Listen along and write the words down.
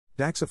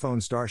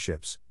Daxophone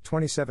Starships,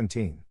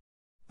 2017.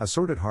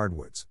 Assorted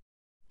hardwoods.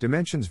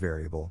 Dimensions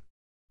variable.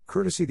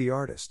 Courtesy the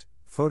artist,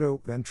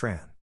 Photo,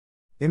 Ventran.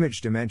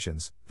 Image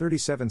dimensions,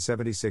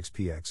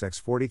 3776px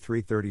x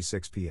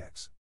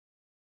 4336px.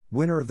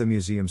 Winner of the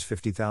museum's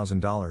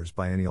 $50,000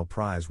 biennial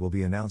prize will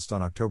be announced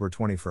on October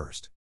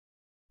 21st.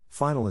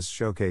 Finalists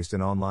showcased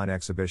in online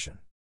exhibition.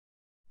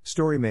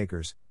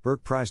 Storymakers,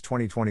 Burke Prize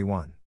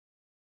 2021.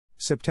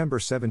 September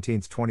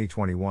 17,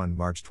 2021,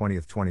 March 20,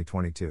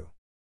 2022.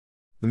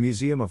 The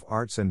Museum of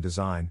Arts and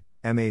Design,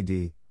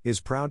 MAD,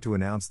 is proud to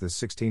announce the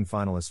 16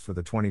 finalists for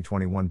the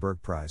 2021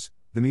 Burke Prize,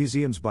 the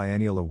museum's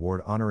biennial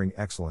award honoring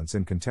excellence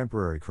in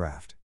contemporary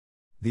craft.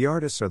 The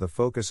artists are the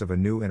focus of a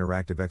new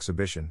interactive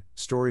exhibition,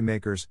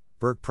 Storymakers,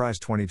 Burke Prize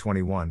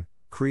 2021,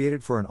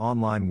 created for an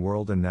online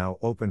world and now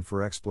open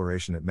for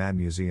exploration at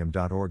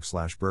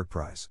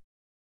madmuseum.org/burkeprize.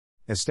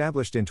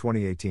 Established in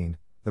 2018,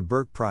 the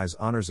Burke Prize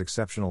honors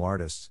exceptional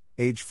artists,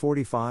 age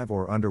 45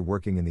 or under,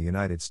 working in the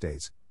United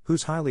States,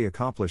 whose highly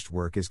accomplished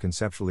work is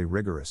conceptually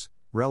rigorous,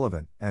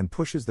 relevant, and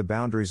pushes the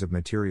boundaries of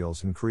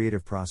materials and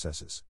creative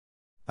processes.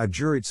 A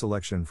juried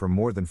selection from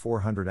more than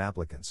 400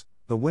 applicants,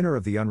 the winner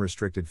of the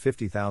unrestricted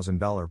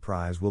 $50,000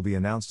 prize will be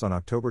announced on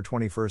October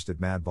 21 at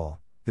Madball,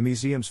 the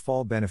museum's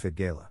fall benefit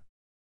gala.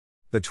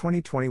 The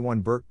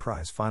 2021 Burke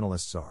Prize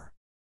finalists are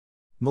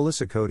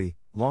Melissa Cody,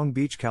 Long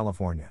Beach,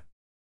 California;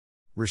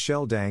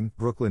 Rochelle Dang,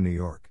 Brooklyn, New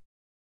York;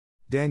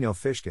 Daniel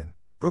Fishkin,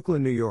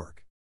 Brooklyn, New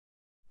York;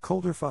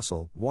 Colter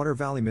Fussell, Water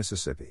Valley,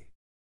 Mississippi;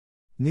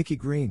 Nikki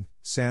Green,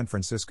 San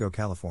Francisco,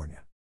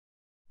 California;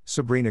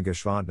 Sabrina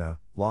Gashvantna,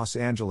 Los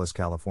Angeles,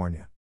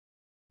 California;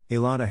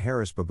 Ilana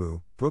Harris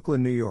Babu,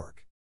 Brooklyn, New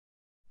York;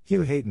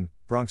 Hugh Hayton,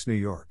 Bronx, New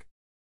York;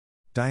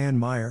 Diane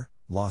Meyer,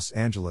 Los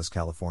Angeles,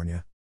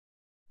 California;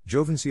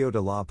 Jovencio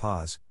de la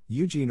Paz,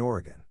 Eugene,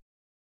 Oregon;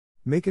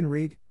 Macon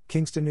Reed,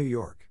 Kingston, New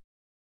York;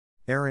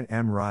 Aaron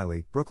M.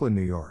 Riley, Brooklyn,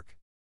 New York;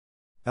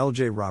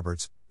 L.J.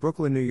 Roberts,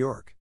 Brooklyn, New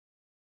York;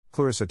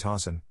 Clarissa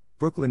Towson,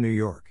 Brooklyn, New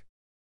York;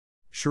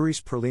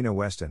 Charisse Perlina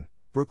Weston,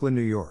 Brooklyn,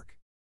 New York;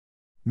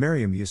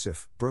 Mariam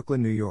Yusuf,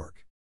 Brooklyn, New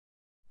York.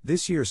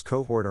 This year's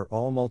cohort are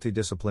all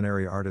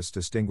multidisciplinary artists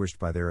distinguished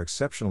by their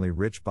exceptionally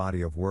rich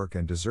body of work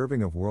and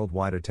deserving of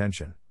worldwide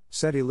attention,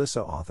 said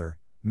Elissa Author,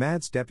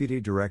 MAD's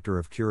Deputy Director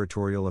of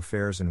Curatorial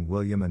Affairs, and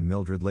William and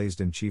Mildred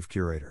Laysden, Chief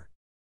Curator.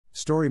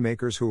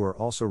 Storymakers who are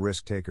also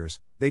risk takers,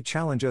 they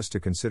challenge us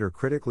to consider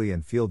critically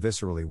and feel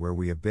viscerally where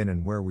we have been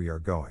and where we are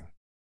going.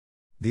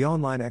 The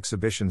online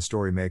exhibition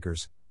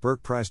Storymakers,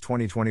 Burke Prize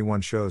 2021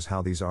 shows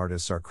how these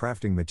artists are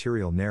crafting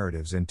material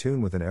narratives in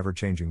tune with an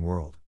ever-changing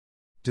world.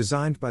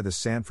 Designed by the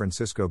San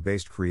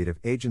Francisco-based creative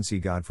agency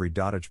Godfrey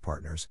Dottage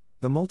Partners,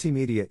 the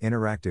multimedia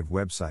interactive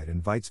website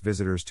invites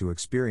visitors to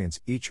experience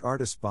each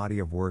artist's body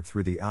of work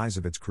through the eyes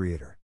of its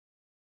creator.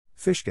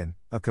 Fishkin,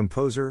 a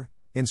composer,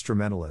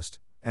 instrumentalist,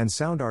 and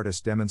sound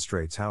artist,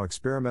 demonstrates how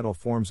experimental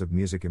forms of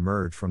music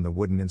emerge from the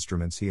wooden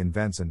instruments he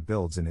invents and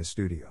builds in his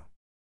studio.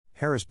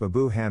 Harris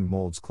Babu hand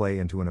molds clay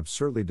into an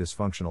absurdly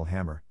dysfunctional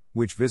hammer,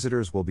 which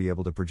visitors will be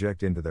able to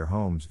project into their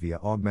homes via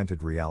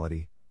augmented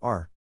reality,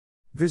 AR.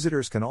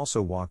 Visitors can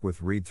also walk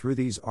with read through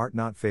these Art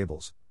Not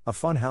Fables, a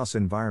funhouse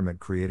environment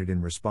created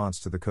in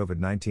response to the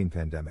COVID-19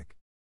 pandemic.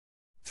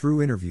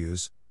 Through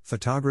interviews,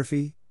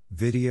 photography,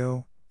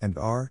 video, and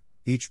AR,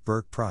 each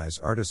Burke Prize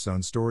artist's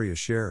own story is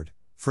shared,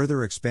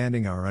 further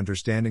expanding our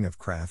understanding of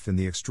craft and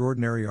the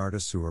extraordinary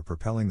artists who are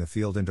propelling the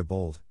field into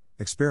bold,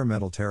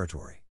 experimental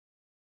territory.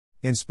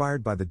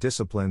 Inspired by the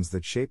disciplines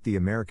that shaped the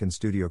American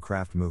studio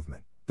craft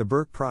movement, the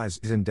Burke Prize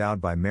is endowed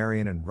by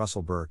Marion and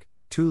Russell Burke,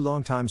 two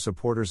longtime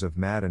supporters of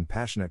MAD and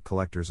passionate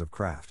collectors of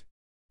craft.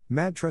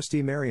 MAD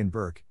trustee Marion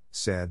Burke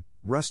said,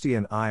 "Rusty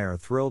and I are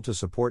thrilled to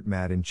support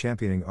MAD in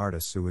championing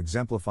artists who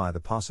exemplify the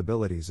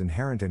possibilities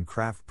inherent in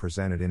craft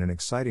presented in an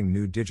exciting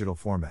new digital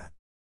format."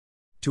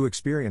 To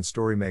experience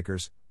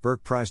Storymakers,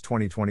 Burke Prize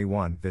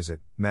 2021, visit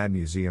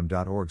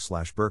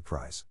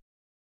madmuseum.org/burkeprize.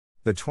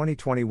 The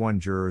 2021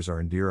 jurors are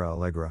Indira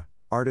Allegra,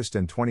 artist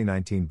and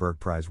 2019 Burke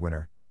Prize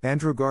winner,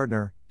 Andrew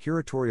Gardner,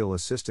 curatorial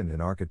assistant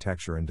in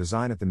architecture and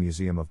design at the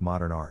Museum of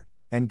Modern Art,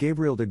 and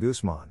Gabriel de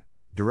Guzman,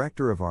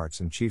 director of arts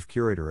and chief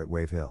curator at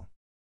Wave Hill.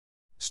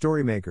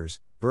 Storymakers,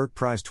 Burke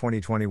Prize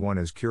 2021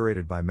 is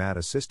curated by MAD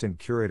assistant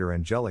curator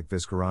Angelique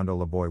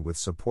Vizcarrondo-Laboy with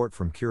support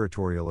from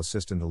curatorial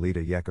assistant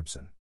Alita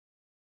Jacobson.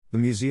 The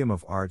Museum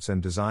of Arts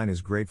and Design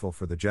is grateful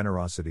for the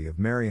generosity of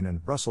Marion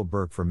and Russell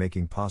Burke for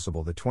making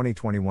possible the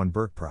 2021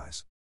 Burke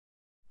Prize.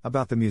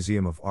 About the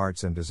Museum of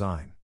Arts and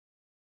Design.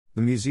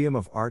 The Museum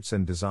of Arts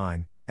and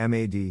Design,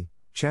 MAD,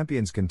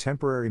 champions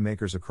contemporary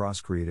makers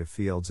across creative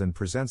fields and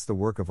presents the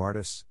work of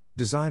artists,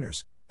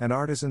 designers, and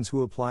artisans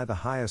who apply the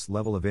highest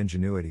level of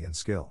ingenuity and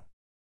skill.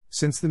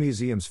 Since the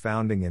museum's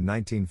founding in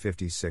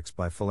 1956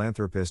 by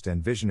philanthropist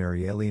and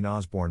visionary Aileen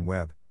Osborne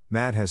Webb,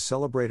 MAD has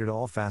celebrated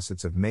all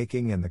facets of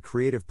making and the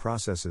creative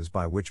processes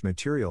by which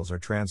materials are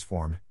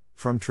transformed,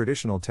 from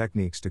traditional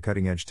techniques to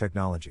cutting-edge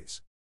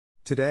technologies.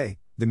 Today,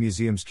 the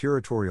museum's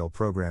curatorial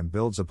program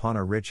builds upon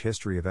a rich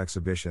history of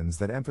exhibitions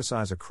that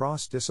emphasize a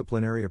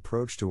cross-disciplinary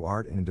approach to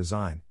art and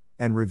design,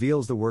 and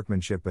reveals the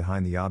workmanship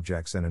behind the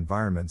objects and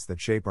environments that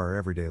shape our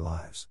everyday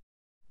lives.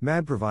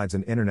 MAD provides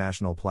an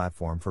international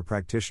platform for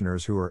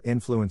practitioners who are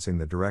influencing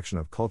the direction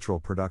of cultural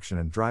production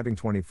and driving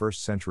 21st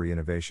century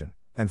innovation,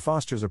 and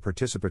fosters a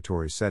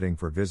participatory setting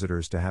for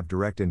visitors to have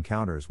direct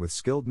encounters with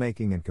skilled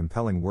making and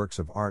compelling works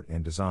of art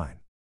and design.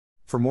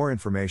 For more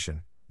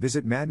information,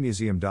 visit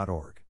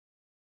madmuseum.org.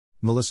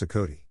 Melissa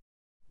Cody.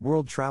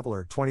 World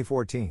Traveler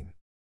 2014.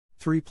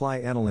 3-ply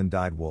aniline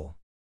dyed wool.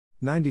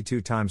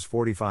 92 x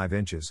 45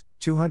 inches,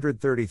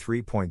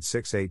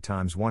 233.68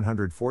 x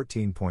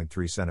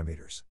 114.3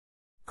 centimeters.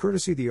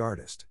 Courtesy the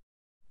artist.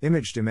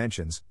 Image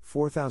dimensions,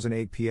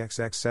 4008px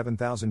x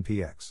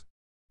 7000px.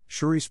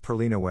 Charisse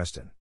Perlina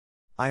Weston.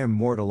 I am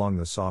moored along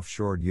the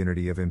soft-shored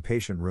unity of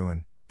impatient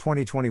ruin,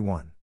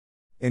 2021.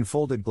 In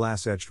folded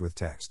glass etched with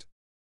text.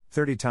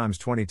 30 x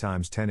 20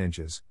 x 10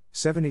 inches,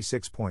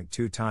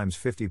 76.2 x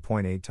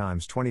 50.8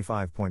 x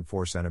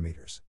 25.4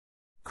 centimeters.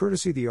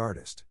 Courtesy the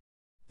artist.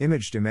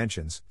 Image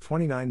dimensions,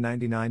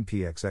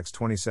 2999px x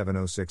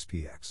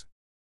 2706px.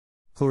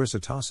 Clarissa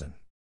Towson.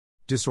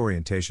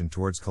 Disorientation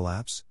towards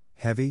collapse,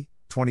 heavy,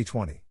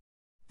 2020.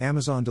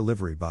 Amazon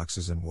delivery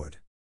boxes in wood.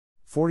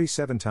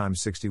 47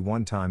 x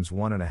 61 x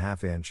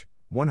 1.5 inch,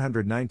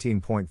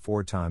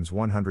 119.4 x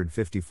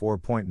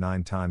 154.9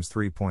 x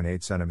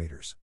 3.8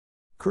 centimeters.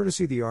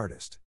 Courtesy the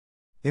artist.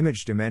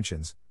 Image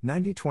dimensions,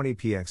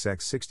 9020px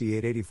x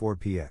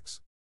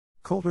 6884px.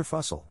 Coulter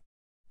Fussell.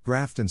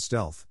 Graft and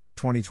Stealth,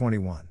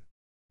 2021.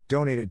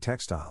 Donated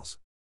textiles.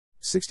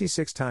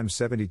 66 x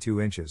 72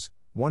 inches,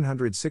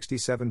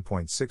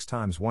 167.6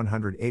 x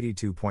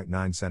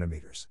 182.9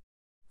 centimeters.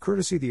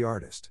 Courtesy the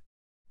artist.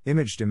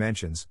 Image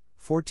dimensions,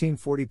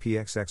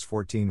 1440px x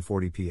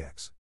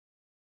 1440px.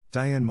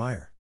 Diane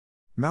Meyer.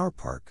 Mauer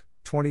Park,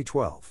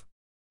 2012.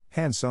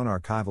 Hand-sewn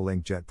archival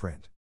inkjet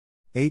print.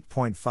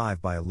 8.5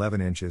 by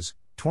 11 inches,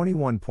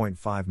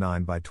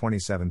 21.59 by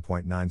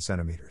 27.9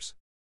 centimeters.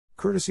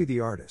 Courtesy the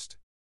artist.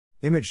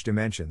 Image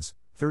dimensions,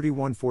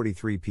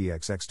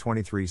 3143px x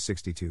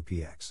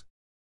 2362px.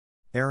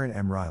 Aaron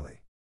M.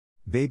 Riley.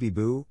 Baby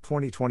Boo,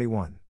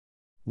 2021.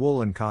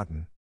 Wool and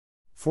cotton.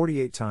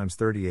 48 x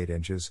 38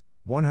 inches,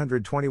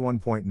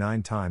 121.9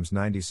 x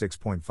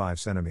 96.5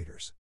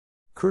 centimeters.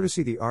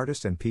 Courtesy the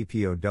artist and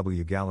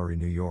PPOW Gallery,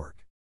 New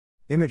York.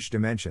 Image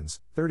dimensions,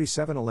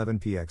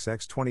 3711px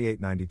x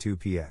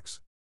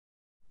 2892px.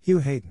 Hugh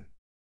Hayden.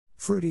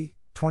 Fruity,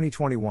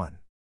 2021.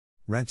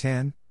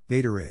 Rattan,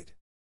 Gatorade.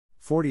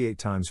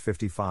 48 x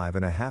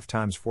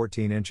 55.5 x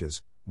 14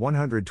 inches,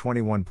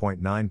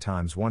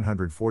 121.9 x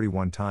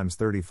 141 x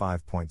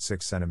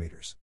 35.6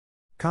 centimeters.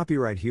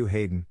 Copyright Hugh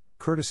Hayden,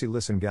 courtesy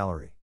Listen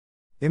Gallery.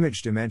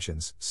 Image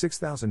dimensions,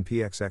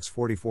 6000px x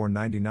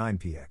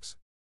 4499px.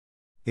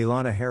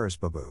 Ilana Harris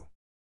Babu.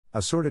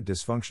 Assorted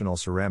Dysfunctional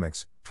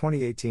Ceramics,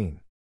 2018.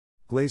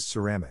 Glazed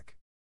ceramic.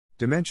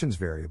 Dimensions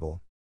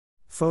variable.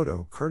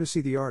 Photo,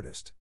 courtesy the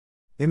artist.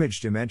 Image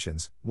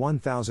dimensions,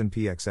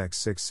 1000px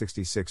x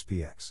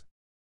 666px.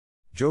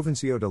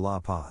 Jovencio de la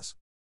Paz.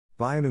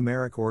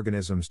 Bionumeric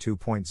Organisms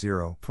 2.0,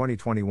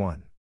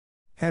 2021.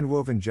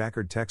 Handwoven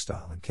jacquard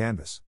textile and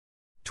canvas.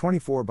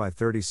 24 by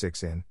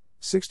 36 in,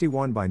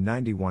 61 by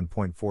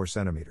 91.4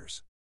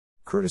 centimeters.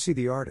 Courtesy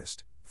the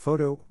artist.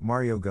 Photo,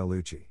 Mario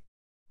Gallucci.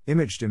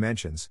 Image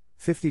dimensions,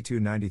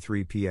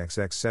 5293px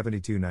x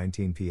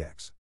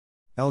 7219px.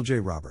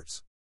 LJ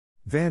Roberts.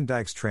 Van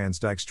Dyke's Trans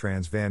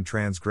Van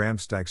Trans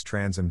Grams Dykes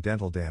Trans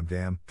Dental Dam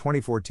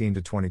 2014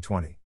 to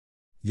 2020.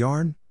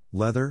 Yarn,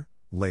 leather,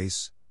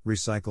 lace,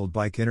 recycled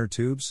bike inner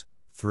tubes,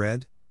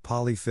 thread,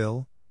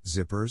 polyfill,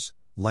 zippers,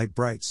 light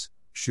brights,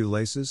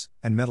 shoelaces,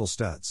 and metal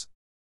studs.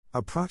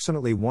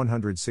 Approximately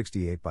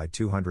 168 by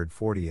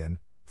 240 in,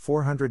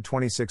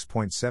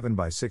 426.7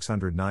 by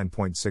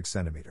 609.6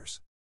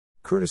 centimeters.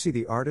 Courtesy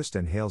the artist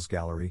and Hales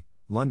Gallery,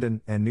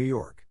 London and New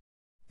York.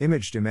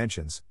 Image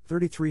dimensions,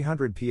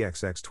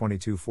 3300px x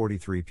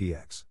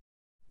 2243px.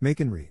 Make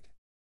and read.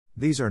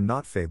 These are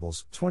not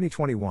fables,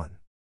 2021.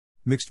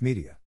 Mixed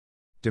media.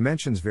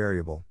 Dimensions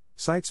variable,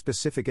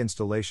 site-specific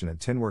installation at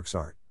Tinworks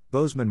Art,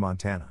 Bozeman,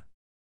 Montana.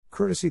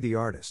 Courtesy the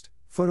artist,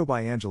 photo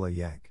by Angela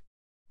Yank.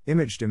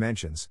 Image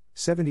dimensions,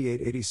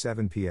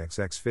 7887px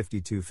x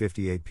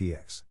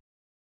 5258px.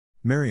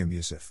 Mariam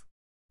Yusuf.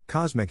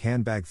 Cosmic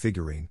Handbag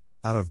Figurine,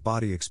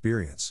 Out-of-Body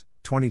Experience,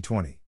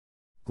 2020.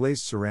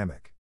 Glazed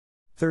ceramic.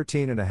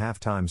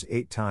 13.5 x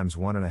 8 x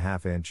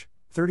 1.5 inch,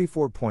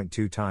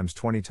 34.2 x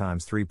 20 x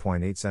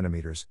 3.8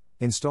 centimeters,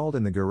 installed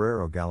in the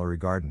Guerrero Gallery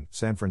Garden,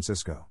 San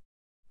Francisco.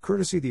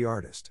 Courtesy the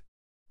artist.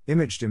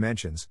 Image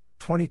dimensions,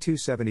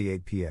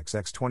 2278px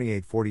x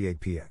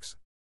 2848px.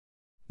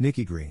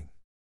 Nikki Green.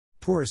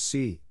 Porous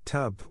Sea,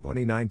 Tub,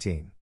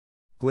 2019.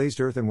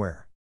 Glazed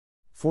earthenware.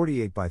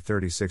 48 by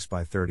 36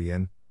 by 30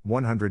 in,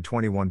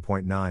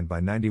 121.9 by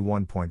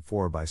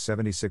 91.4 by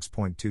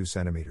 76.2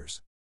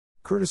 centimeters.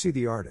 Courtesy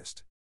the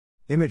artist.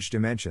 Image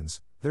dimensions,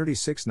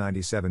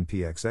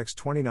 3697px x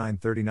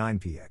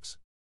 2939px.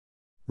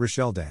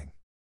 Rochelle Dang.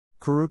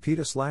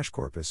 Curupita /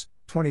 Corpus,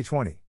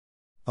 2020.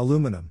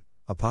 Aluminum,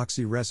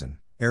 epoxy resin,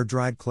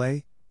 air-dried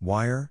clay,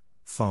 wire,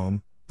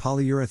 foam,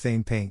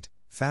 Polyurethane paint,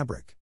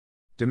 fabric.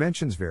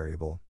 Dimensions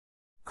variable.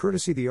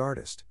 Courtesy the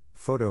artist,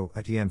 photo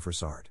Etienne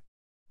Frossard.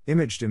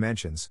 Image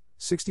dimensions,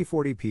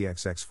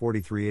 6040px x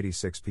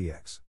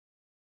 4386px.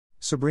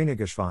 Sabrina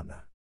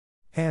Geschwantner.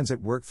 Hands at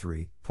Work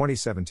 3,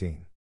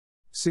 2017.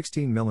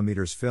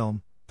 16mm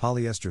film,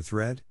 polyester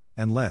thread,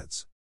 and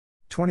LEDs.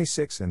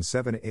 26 and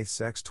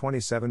 7/8 x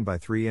 27 by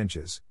 3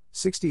 inches,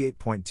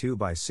 68.2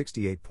 by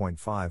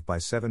 68.5 by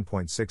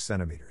 7.6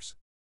 centimeters.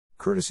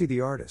 Courtesy the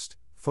artist,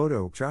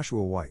 photo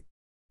Joshua White.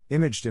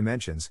 Image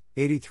dimensions,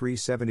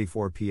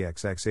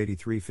 8374px x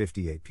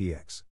 8358px.